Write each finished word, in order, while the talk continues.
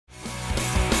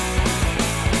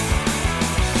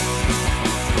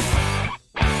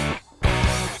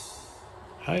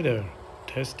Hi there!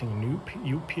 Testing a new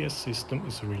UPS system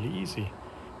is really easy.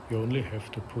 You only have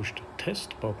to push the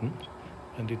test button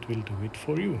and it will do it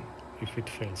for you. If it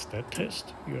fails that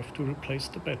test, you have to replace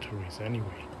the batteries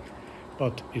anyway.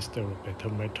 But is there a better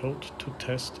method to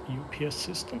test UPS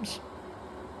systems?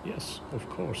 Yes, of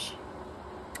course.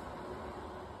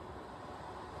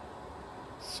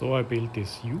 So I built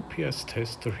this UPS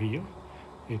tester here.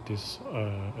 It is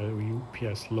a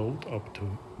UPS load up to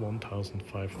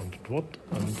 1500 watt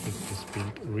and it is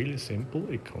built really simple.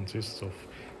 It consists of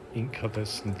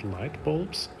incandescent light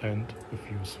bulbs and a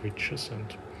few switches,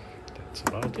 and that's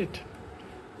about it.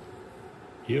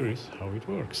 Here is how it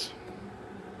works.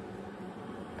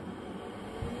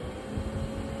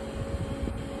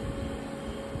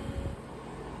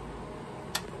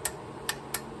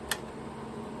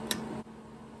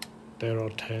 There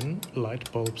are 10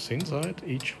 light bulbs inside,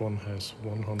 each one has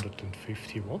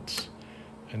 150 watts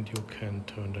and you can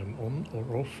turn them on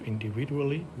or off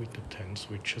individually with the 10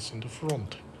 switches in the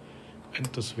front. And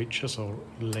the switches are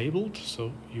labeled,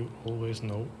 so you always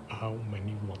know how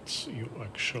many watts you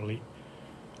actually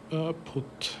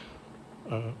put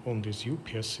on this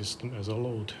UPS system as a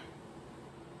load.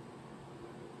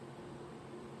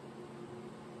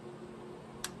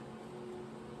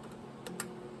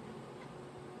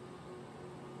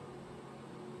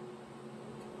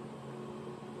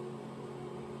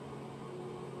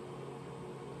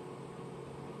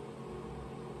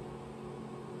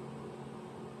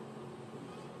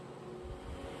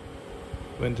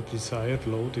 When the desired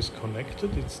load is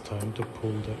connected, it's time to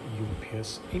pull the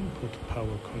UPS input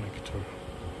power connector.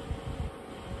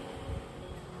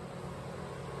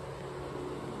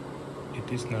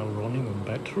 It is now running on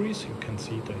batteries. You can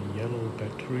see the yellow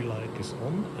battery light is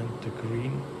on and the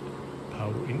green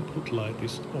power input light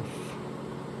is off.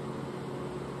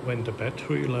 When the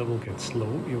battery level gets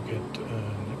low, you get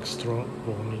an extra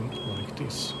warning like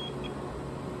this.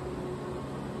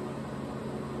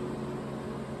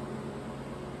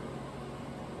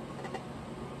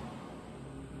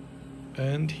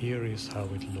 And here is how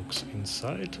it looks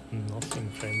inside. Nothing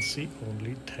fancy,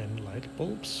 only 10 light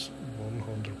bulbs,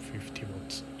 150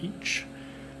 watts each.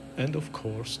 And of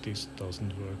course this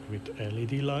doesn't work with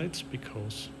LED lights,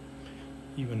 because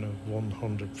even a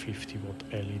 150 watt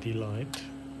LED light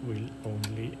will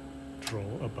only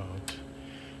draw about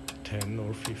 10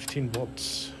 or 15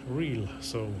 watts real.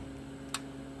 So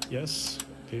yes,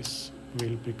 this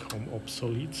will become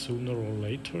obsolete sooner or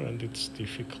later and it's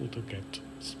difficult to get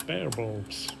spare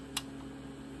bulbs.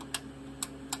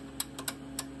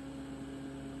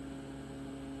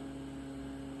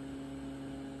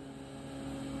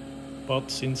 But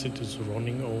since it is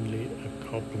running only a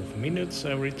couple of minutes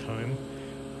every time,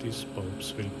 these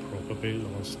bulbs will probably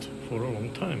last for a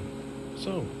long time.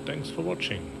 So, thanks for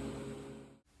watching.